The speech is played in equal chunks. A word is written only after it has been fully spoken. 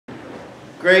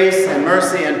Grace and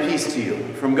mercy and peace to you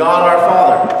from God our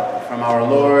Father, from our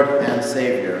Lord and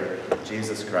Savior,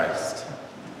 Jesus Christ.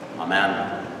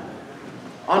 Amen.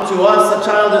 Unto us a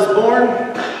child is born,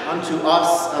 unto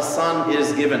us a son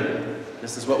is given.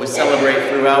 This is what we celebrate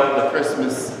throughout the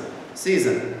Christmas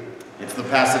season. It's the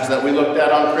passage that we looked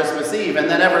at on Christmas Eve, and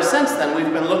then ever since then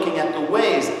we've been looking at the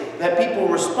ways that people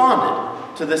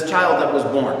responded to this child that was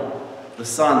born, the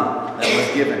son that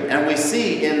was given. And we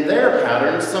see in their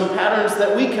patterns some patterns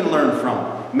that we can learn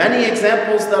from. Many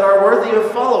examples that are worthy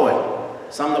of following.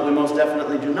 Some that we most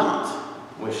definitely do not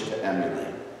wish to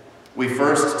emulate. We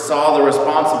first saw the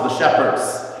response of the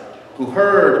shepherds, who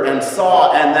heard and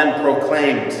saw and then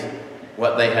proclaimed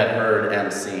what they had heard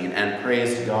and seen and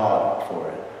praised God for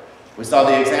it. We saw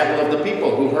the example of the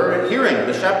people who hearing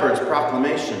the shepherds'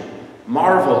 proclamation,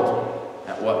 marveled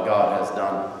at what God has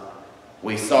done.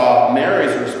 We saw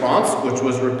Mary's response, which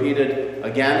was repeated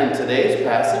again in today's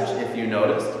passage, if you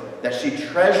noticed, that she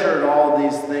treasured all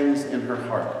these things in her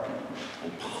heart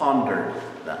and pondered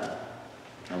them.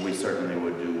 And we certainly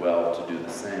would do well to do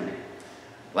the same.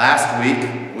 Last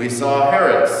week, we saw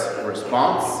Herod's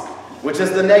response, which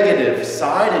is the negative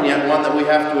side, and yet one that we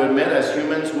have to admit as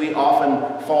humans we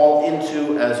often fall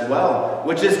into as well,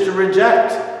 which is to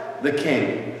reject the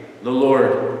King, the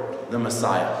Lord, the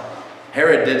Messiah.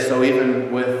 Herod did so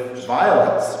even with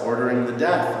violence, ordering the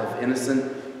death of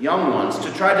innocent young ones,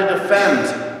 to try to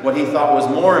defend what he thought was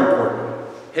more important,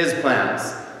 his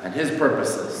plans and his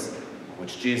purposes,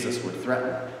 which Jesus would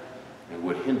threaten and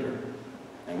would hinder.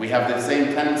 And we have the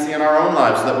same tendency in our own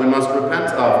lives that we must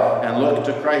repent of and look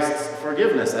to Christ's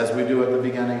forgiveness as we do at the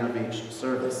beginning of each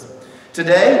service.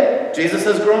 Today, Jesus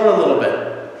has grown a little bit.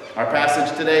 Our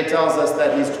passage today tells us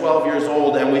that he's 12 years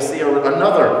old, and we see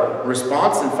another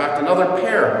response, in fact, another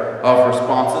pair of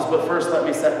responses. But first, let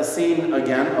me set the scene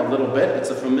again a little bit. It's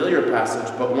a familiar passage,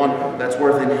 but one that's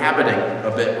worth inhabiting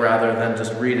a bit rather than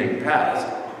just reading past.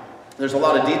 There's a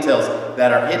lot of details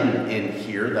that are hidden in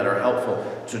here that are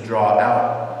helpful to draw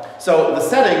out. So the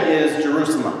setting is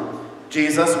Jerusalem.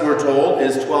 Jesus, we're told,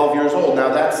 is 12 years old.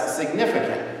 Now that's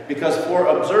significant because for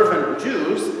observant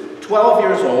Jews, 12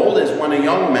 years old is when a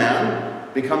young man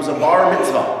becomes a bar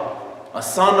mitzvah, a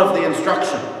son of the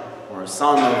instruction, or a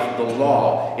son of the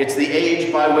law. It's the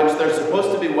age by which they're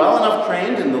supposed to be well enough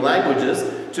trained in the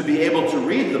languages to be able to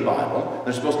read the Bible.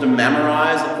 They're supposed to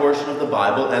memorize a portion of the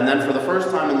Bible, and then for the first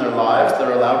time in their lives,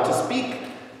 they're allowed to speak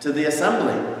to the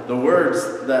assembly the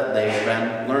words that they've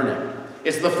been learning.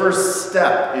 It's the first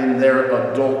step in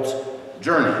their adult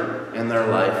journey in their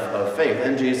life of faith.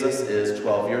 And Jesus is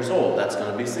 12 years old. That's going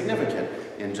to be significant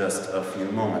in just a few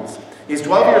moments. He's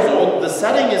 12 years old. The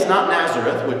setting is not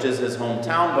Nazareth, which is his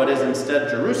hometown, but is instead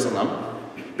Jerusalem,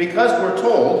 because we're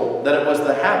told that it was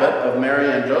the habit of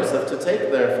Mary and Joseph to take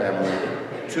their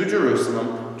family to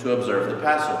Jerusalem to observe the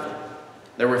Passover.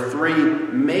 There were 3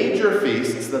 major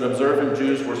feasts that observant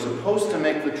Jews were supposed to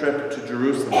make the trip to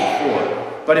Jerusalem for.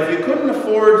 But if you couldn't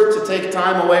afford to take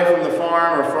time away from the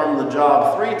farm or from the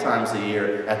job 3 times a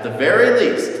year, at the very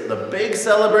least, the big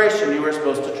celebration you were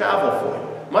supposed to travel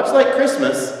for, much like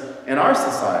Christmas in our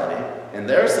society, in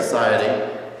their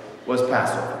society, was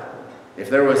Passover. If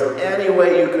there was any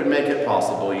way you could make it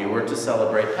possible, you were to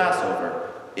celebrate Passover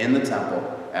in the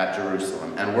temple at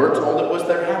Jerusalem. And we're told it was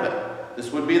their habit.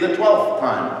 This would be the 12th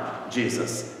time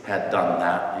Jesus had done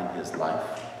that in his life.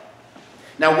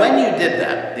 Now, when you did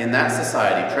that in that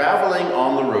society, traveling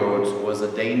on the roads was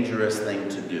a dangerous thing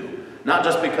to do. Not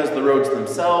just because the roads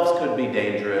themselves could be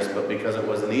dangerous, but because it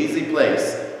was an easy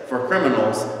place for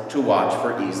criminals to watch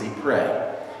for easy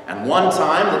prey. And one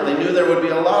time that they knew there would be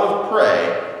a lot of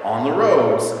prey on the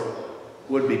roads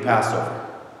would be Passover.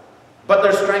 But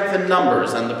there's strength in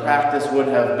numbers, and the practice would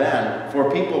have been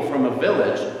for people from a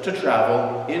village to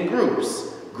travel in groups.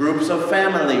 Groups of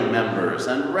family members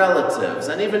and relatives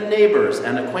and even neighbors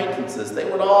and acquaintances. They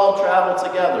would all travel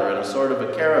together in a sort of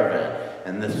a caravan.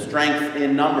 And the strength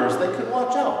in numbers, they could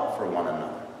watch out for one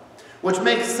another. Which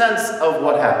makes sense of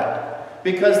what happened.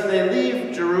 Because they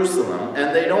leave Jerusalem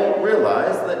and they don't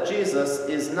realize that Jesus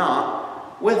is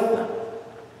not with them.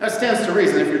 That stands to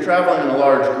reason. If you're traveling in a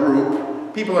large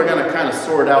group, people are going to kind of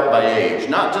sort out by age.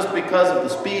 Not just because of the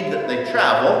speed that they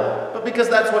travel, but because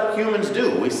that's what humans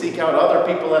do. We seek out other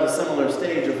people at a similar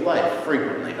stage of life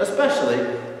frequently, especially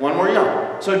when we're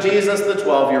young. So Jesus, the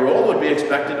 12-year-old, would be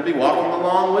expected to be walking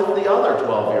along with the other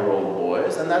 12-year-old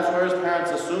boys, and that's where his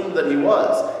parents assumed that he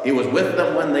was. He was with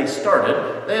them when they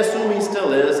started. They assume he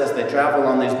still is as they travel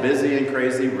on these busy and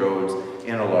crazy roads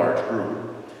in a large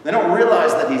group. They don't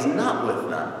realize that he's not with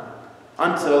them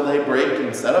until they break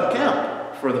and set up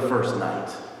camp for the first night.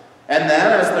 And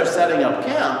then as they're setting up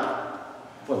camp,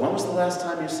 Boy, when was the last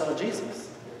time you saw Jesus?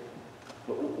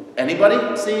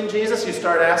 Anybody seen Jesus? You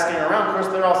start asking around. Of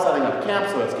course, they're all setting up camp,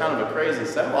 so it's kind of a crazy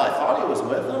set. Well, I thought he was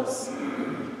with us.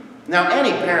 Now,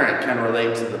 any parent can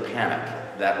relate to the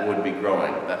panic that would be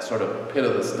growing, that sort of pit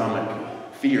of the stomach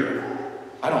fear.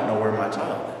 I don't know where my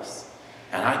child is.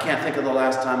 And I can't think of the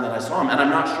last time that I saw him. And I'm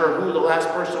not sure who the last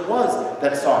person was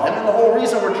that saw him. And the whole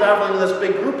reason we're traveling in this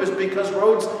big group is because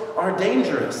roads are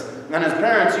dangerous. And as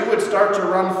parents, you would start to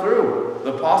run through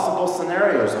the possible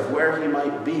scenarios of where he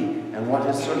might be and what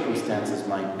his circumstances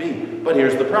might be. But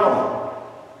here's the problem.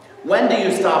 When do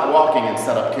you stop walking and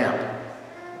set up camp?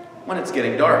 When it's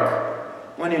getting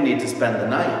dark. When you need to spend the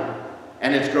night.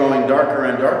 And it's growing darker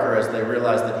and darker as they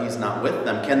realize that he's not with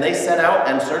them. Can they set out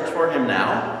and search for him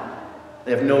now?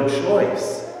 They have no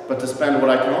choice but to spend what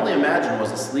I can only imagine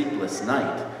was a sleepless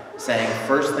night, saying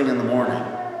first thing in the morning,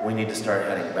 we need to start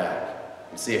heading back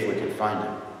and see if we can find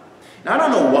him. Now, I don't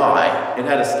know why it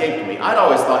had escaped me. I'd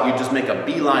always thought you'd just make a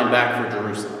beeline back for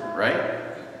Jerusalem, right?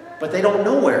 But they don't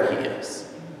know where he is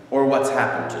or what's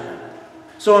happened to him.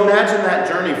 So imagine that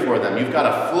journey for them. You've got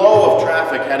a flow of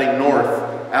traffic heading north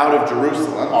out of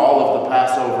Jerusalem. All of the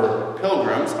Passover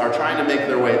pilgrims are trying to make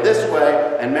their way this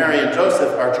way, and Mary and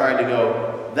Joseph are trying to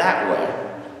go that way.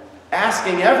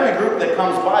 Asking every group that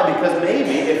comes by, because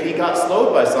maybe if he got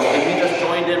slowed by something, he just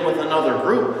joined in with another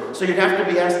group. So you'd have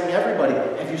to be asking everybody,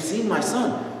 have you seen my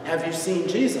son? Have you seen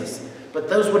Jesus? But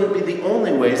those wouldn't be the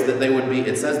only ways that they would be.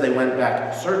 It says they went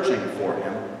back searching for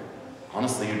him.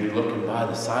 Honestly, you'd be looking by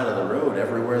the side of the road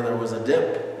everywhere there was a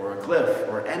dip or a cliff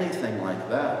or anything like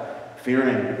that,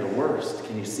 fearing the worst.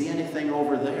 Can you see anything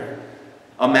over there?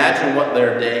 Imagine what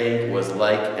their day was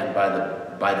like, and by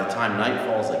the time night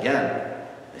falls again,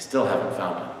 they still haven't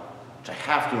found him, which I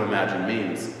have to imagine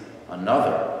means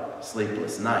another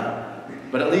sleepless night.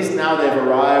 But at least now they've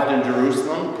arrived in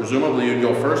Jerusalem. Presumably you'd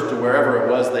go first to wherever it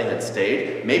was they had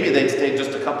stayed. Maybe they'd stayed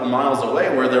just a couple miles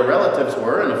away where their relatives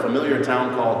were in a familiar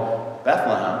town called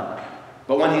Bethlehem.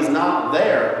 But when he's not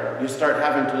there, you start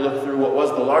having to look through what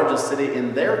was the largest city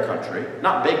in their country.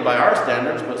 Not big by our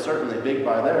standards, but certainly big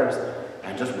by theirs.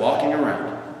 And just walking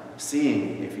around,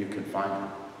 seeing if you can find him.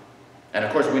 And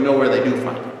of course, we know where they do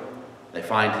find him. They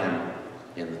find him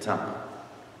in the temple.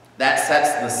 That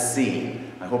sets the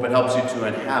scene. I hope it helps you to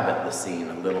inhabit the scene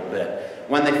a little bit.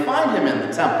 When they find him in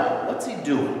the temple, what's he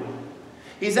doing?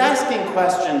 He's asking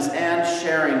questions and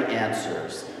sharing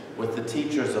answers with the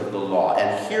teachers of the law.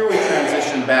 And here we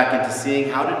transition back into seeing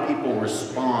how did people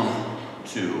respond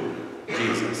to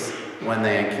Jesus when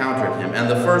they encountered him. And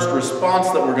the first response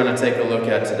that we're going to take a look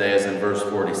at today is in verse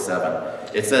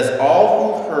 47. It says,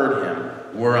 all who heard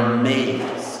him were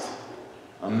amazed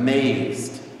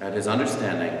at his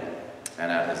understanding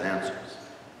and at his answers.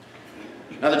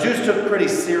 Now the Jews took pretty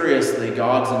seriously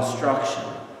God's instruction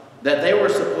that they were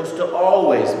supposed to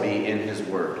always be in his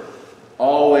word,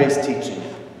 always teaching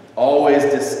it, always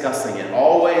discussing it,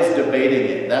 always debating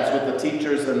it. That's what the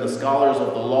teachers and the scholars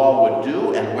of the law would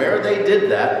do, and where they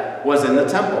did that was in the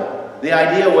temple. The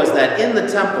idea was that in the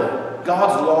temple,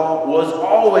 God's law was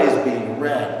always being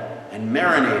read and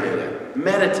marinated in,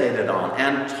 meditated on,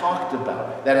 and talked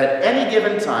about. That at any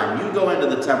given time you go into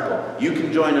the temple, you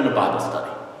can join in a Bible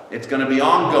study. It's going to be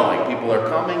ongoing. People are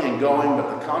coming and going,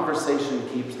 but the conversation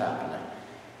keeps happening.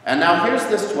 And now here's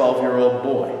this 12-year-old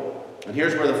boy. And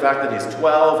here's where the fact that he's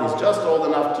 12, he's just old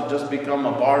enough to just become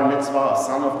a bar mitzvah, a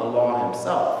son of the law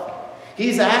himself.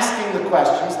 He's asking the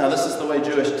questions. Now this is the way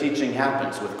Jewish teaching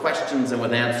happens, with questions and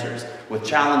with answers, with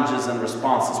challenges and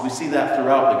responses. We see that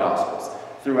throughout the Gospels,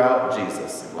 throughout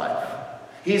Jesus' life.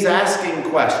 He's asking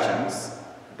questions,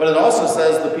 but it also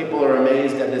says the people are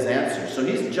amazed at his answers. So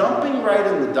he's jumping right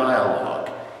in the dialogue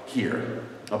here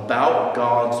about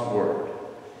God's word.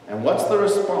 And what's the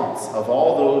response of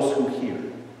all those who hear?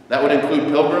 That would include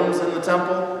pilgrims in the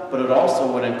temple, but it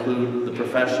also would include the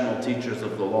professional teachers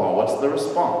of the law. What's the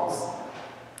response?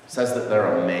 It says that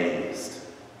they're amazed.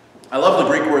 I love the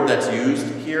Greek word that's used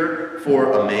here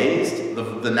for amazed.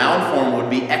 The noun form would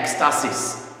be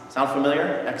ekstasis. Sound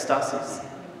familiar? Ekstasis?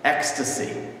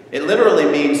 Ecstasy. It literally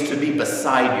means to be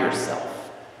beside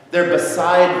yourself. They're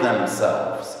beside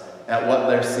themselves at what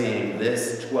they're seeing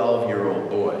this 12-year-old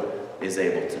boy is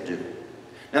able to do.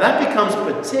 Now that becomes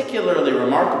particularly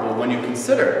remarkable when you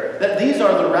consider that these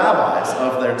are the rabbis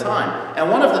of their time. And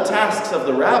one of the tasks of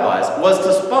the rabbis was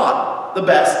to spot the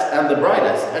best and the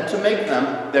brightest and to make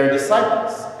them their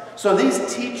disciples. So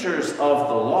these teachers of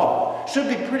the law should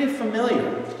be pretty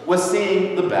familiar with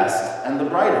seeing the best and the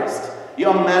brightest.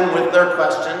 Young men with their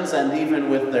questions and even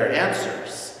with their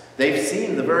answers. They've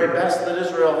seen the very best that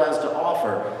Israel has to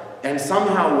offer. And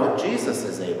somehow what Jesus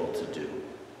is able to do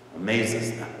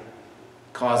amazes them.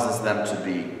 causes them to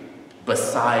be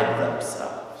beside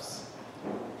themselves.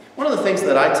 One of the things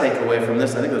that I take away from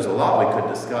this, I think there's a lot we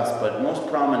could discuss, but most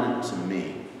prominent to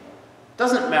me,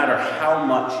 doesn't matter how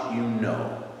much you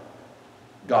know,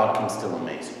 God can still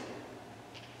amaze you.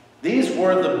 These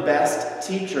were the best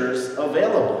teachers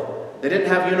available. They didn't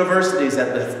have universities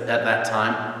at that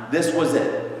time. This was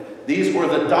it. These were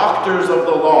the doctors of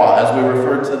the law, as we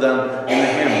referred to them in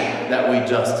the hymn that we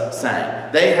just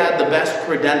sang. They had the best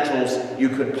credentials you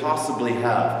could possibly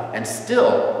have. And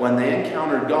still, when they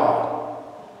encountered God,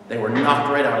 they were knocked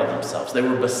right out of themselves. They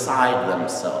were beside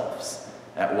themselves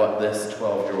at what this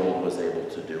 12-year-old was able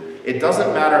to do. It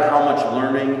doesn't matter how much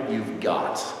learning you've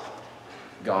got.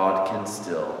 God can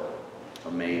still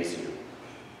amaze you.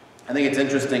 I think it's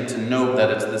interesting to note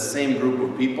that it's the same group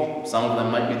of people, some of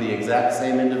them might be the exact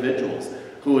same individuals,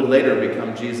 who would later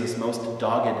become Jesus' most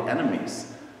dogged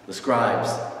enemies. The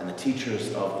scribes and the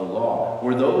teachers of the law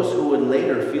were those who would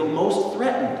later feel most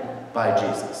threatened by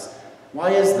Jesus.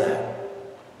 Why is that?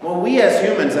 Well, we as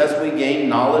humans, as we gain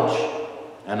knowledge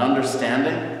and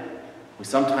understanding, we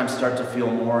sometimes start to feel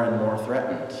more and more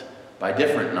threatened by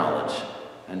different knowledge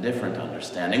and different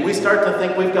understanding. We start to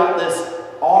think we've got this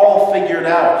all figured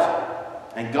out.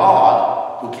 And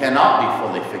God, who cannot be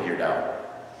fully figured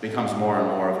out, becomes more and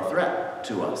more of a threat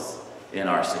to us in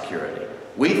our security.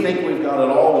 We think we've got it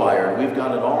all wired, we've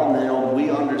got it all nailed, we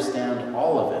understand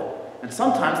all of it. And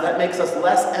sometimes that makes us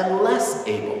less and less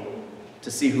able to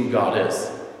see who God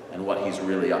is and what he's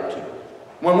really up to.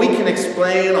 When we can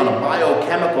explain on a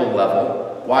biochemical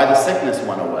level why the sickness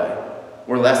went away,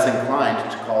 we're less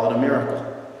inclined to call it a miracle.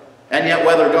 And yet,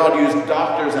 whether God used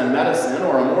doctors and medicine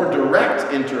or a more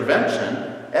direct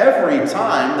intervention, every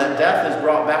time that death is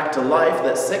brought back to life,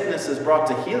 that sickness is brought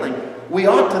to healing, we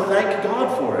ought to thank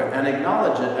God for it and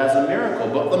acknowledge it as a miracle.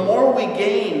 But the more we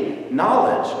gain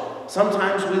knowledge,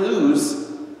 sometimes we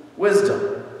lose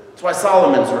wisdom. That's why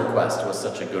Solomon's request was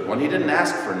such a good one. He didn't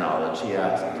ask for knowledge, he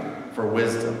asked for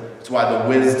wisdom. That's why the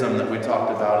wisdom that we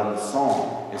talked about in the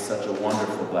psalm is such a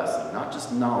wonderful blessing. Not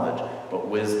just knowledge, but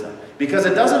wisdom. Because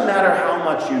it doesn't matter how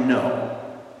much you know,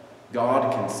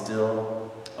 God can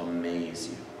still amaze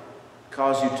you,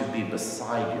 cause you to be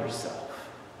beside yourself,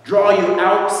 draw you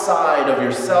outside of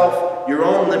yourself, your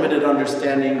own limited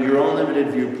understanding, your own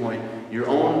limited viewpoint, your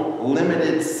own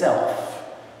limited self,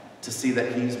 to see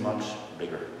that he's much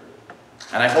bigger.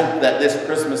 And I hope that this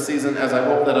Christmas season, as I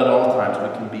hope that at all times,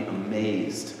 we can be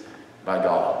amazed by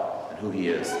God and who he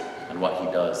is and what he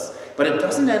does. But it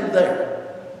doesn't end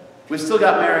there. We've still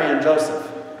got Mary and Joseph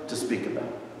to speak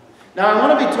about. Now, I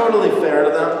want to be totally fair to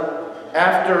them.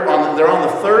 They're on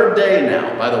the third day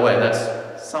now. By the way,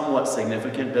 that's somewhat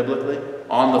significant biblically.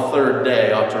 On the third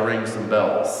day ought to ring some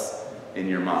bells in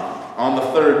your mind. On the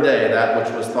third day, that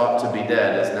which was thought to be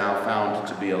dead is now found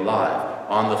to be alive.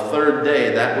 On the third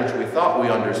day, that which we thought we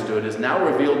understood is now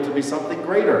revealed to be something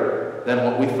greater than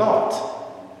what we thought.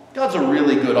 God's a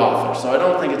really good author, so I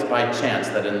don't think it's by chance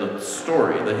that in the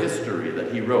story, the history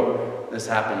that he wrote, this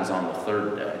happens on the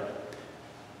third day.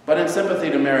 But in sympathy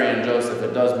to Mary and Joseph,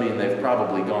 it does mean they've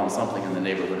probably gone something in the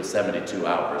neighborhood of 72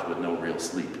 hours with no real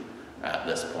sleep at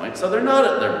this point. So they're not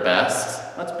at their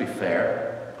best, let's be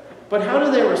fair. But how do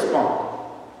they respond?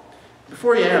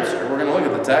 Before you answer, we're going to look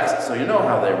at the text so you know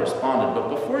how they responded, but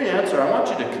before you answer, I want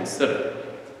you to consider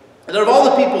that of all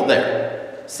the people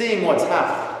there, seeing what's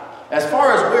happened, as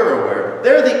far as we're aware,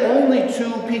 they're the only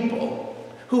two people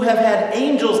who have had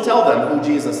angels tell them who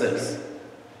Jesus is.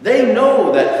 They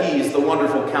know that he's the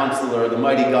wonderful counselor, the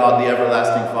mighty God, the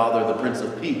everlasting Father, the Prince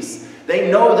of Peace.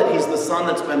 They know that he's the Son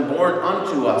that's been born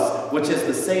unto us, which is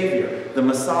the Savior, the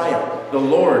Messiah, the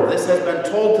Lord. This has been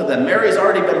told to them. Mary's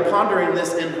already been pondering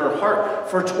this in her heart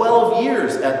for 12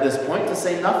 years at this point, to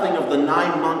say nothing of the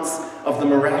 9 months of the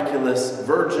miraculous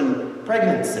virgin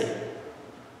pregnancy.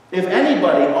 If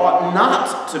anybody ought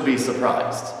not to be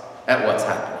surprised at what's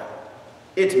happening,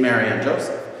 it's Mary and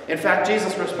Joseph. In fact,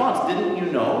 Jesus responds, didn't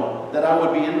you know that I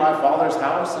would be in my Father's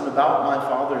house and about my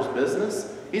Father's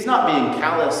business? He's not being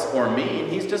callous or mean.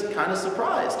 He's just kind of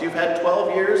surprised. You've had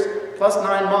 12 years plus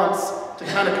 9 months to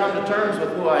kind of come to terms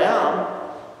with who I am.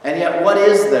 And yet, what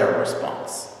is their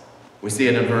response? We see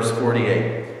it in verse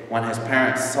 48. When his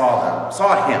parents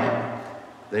saw him,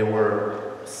 they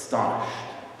were astonished.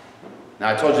 Now,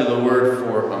 I told you the word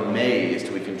for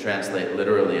amazed we can translate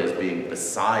literally as being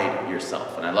beside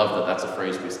yourself. And I love that that's a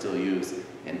phrase we still use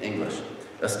in English.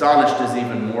 Astonished is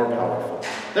even more powerful.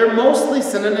 They're mostly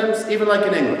synonyms, even like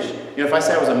in English. You know, if I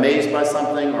say I was amazed by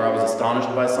something or I was astonished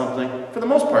by something, for the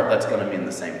most part, that's going to mean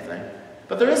the same thing.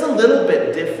 But there is a little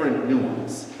bit different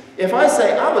nuance. If I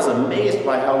say I was amazed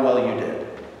by how well you did,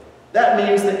 that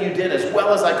means that you did as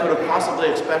well as I could have possibly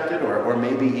expected, or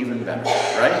maybe even better,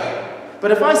 right?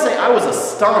 But if I say I was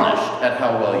astonished at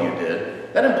how well you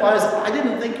did, that implies I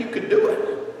didn't think you could do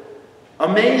it.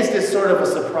 Amazed is sort of a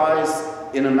surprise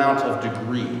in amount of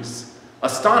degrees.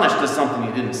 Astonished is something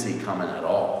you didn't see coming at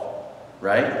all,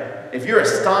 right? If you're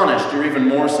astonished, you're even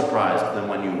more surprised than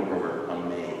when you were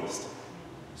amazed.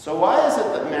 So why is it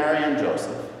that Mary and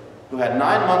Joseph, who had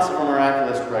 9 months of a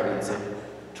miraculous pregnancy,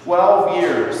 12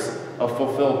 years of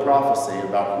fulfilled prophecy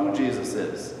about who Jesus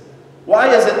is,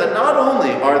 why is it that not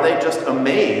only are they just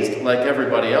amazed like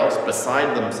everybody else,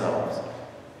 beside themselves,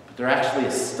 but they're actually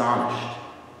astonished?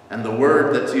 And the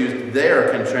word that's used there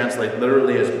can translate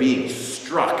literally as being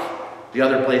struck. The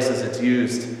other places it's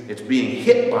used, it's being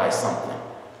hit by something.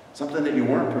 Something that you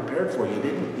weren't prepared for. You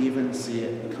didn't even see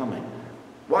it coming.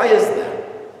 Why is that?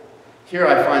 Here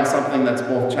I find something that's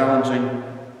both challenging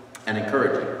and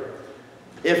encouraging.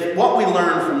 If what we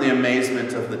learn from the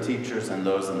amazement of the teachers and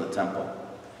those in the temple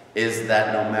is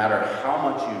that no matter how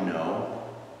much you know,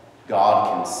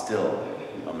 God can still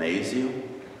amaze you,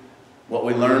 what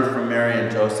we learn from Mary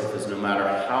and Joseph is no matter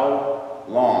how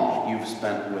long you've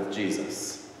spent with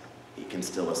Jesus, he can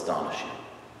still astonish you.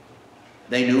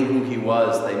 They knew who he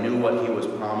was. They knew what he was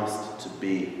promised to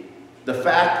be. The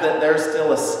fact that they're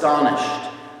still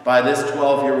astonished by this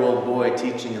 12-year-old boy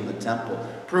teaching in the temple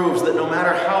proves that no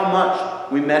matter how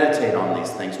much we meditate on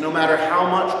these things, no matter how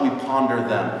much we ponder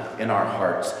them in our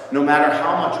hearts, no matter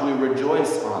how much we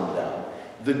rejoice on them,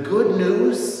 the good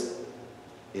news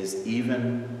is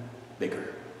even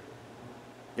bigger.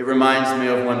 It reminds me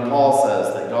of when Paul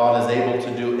says that God is able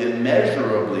to do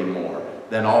immeasurably more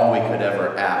than all we could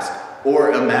ever ask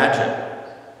or imagine.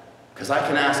 Because I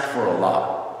can ask for a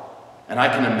lot, and I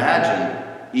can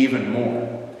imagine even more.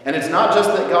 And it's not just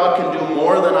that God can do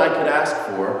more than I could ask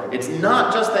for. It's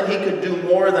not just that he could do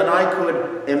more than I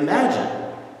could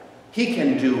imagine. He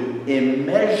can do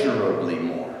immeasurably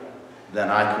more than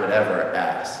I could ever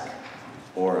ask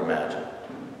or imagine.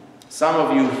 Some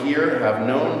of you here have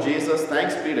known Jesus,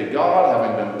 thanks be to God,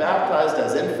 having been baptized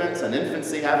as infants, and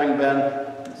infancy having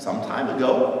been some time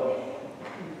ago.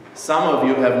 Some of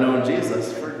you have known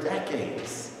Jesus for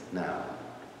decades now.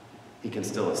 He can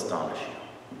still astonish you.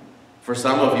 For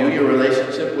some of you, your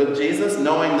relationship with Jesus,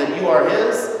 knowing that you are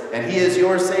his and he is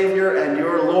your Savior and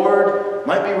your Lord,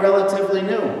 might be relatively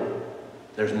new.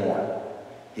 There's more.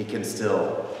 He can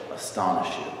still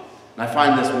astonish you. And I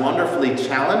find this wonderfully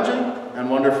challenging and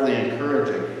wonderfully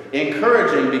encouraging.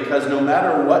 Encouraging because no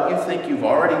matter what you think you've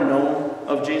already known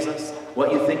of Jesus,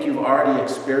 what you think you've already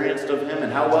experienced of him,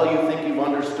 and how well you think you've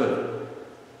understood him,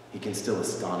 he can still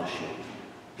astonish you.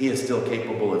 He is still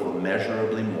capable of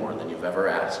immeasurably more than you've ever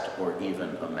asked or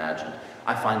even imagined.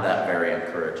 I find that very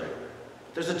encouraging.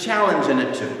 There's a challenge in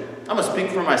it too. I'm going to speak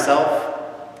for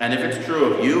myself, and if it's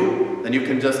true of you, then you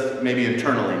can just maybe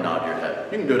internally nod your head.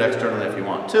 You can do it externally if you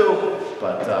want to,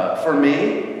 but for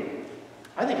me,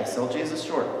 I think I sell Jesus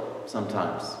short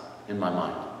sometimes in my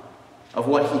mind of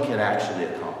what he could actually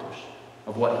accomplish,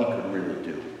 of what he could really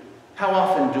do. How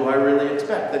often do I really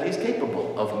expect that he's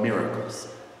capable of miracles?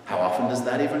 How often does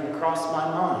that even cross my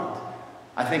mind?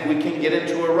 I think we can get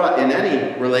into a rut in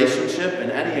any relationship, in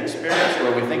any experience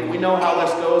where we think we know how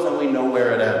this goes and we know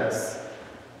where it ends.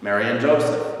 Mary and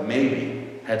Joseph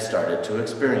maybe had started to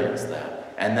experience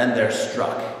that. And then they're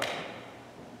struck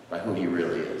by who he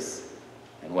really is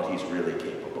and what he's really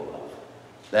capable of.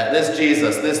 That this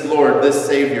Jesus, this Lord, this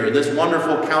Savior, this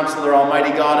wonderful Counselor,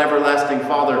 Almighty God, Everlasting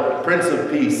Father, Prince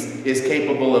of Peace, is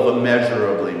capable of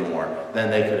immeasurably more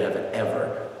than they could have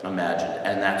ever imagined.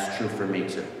 And that's true for me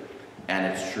too. And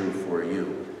it's true for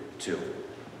you too.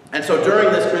 And so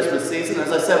during this Christmas season,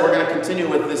 as I said, we're going to continue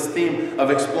with this theme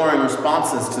of exploring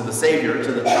responses to the Savior,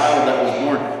 to the child that was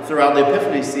born throughout the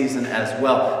Epiphany season as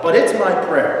well. But it's my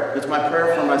prayer. It's my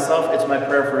prayer for myself. It's my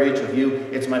prayer for each of you.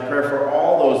 It's my prayer for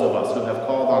all those of us who have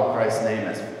called on Christ's name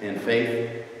in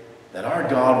faith, that our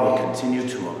God will continue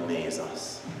to amaze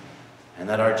us and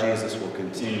that our Jesus will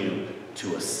continue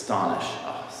to astonish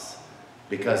us.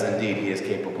 Because indeed, he is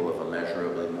capable of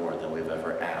immeasurably more than we've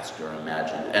ever asked or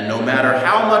imagined. And no matter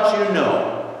how much you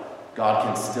know, God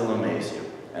can still amaze you.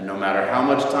 And no matter how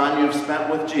much time you've spent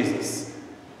with Jesus,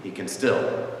 he can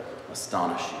still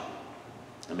astonish you.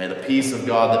 And may the peace of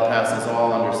God that passes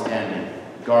all understanding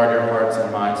guard your hearts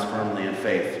and minds firmly in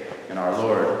faith in our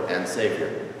Lord and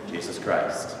Savior, Jesus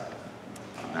Christ.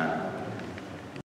 Amen.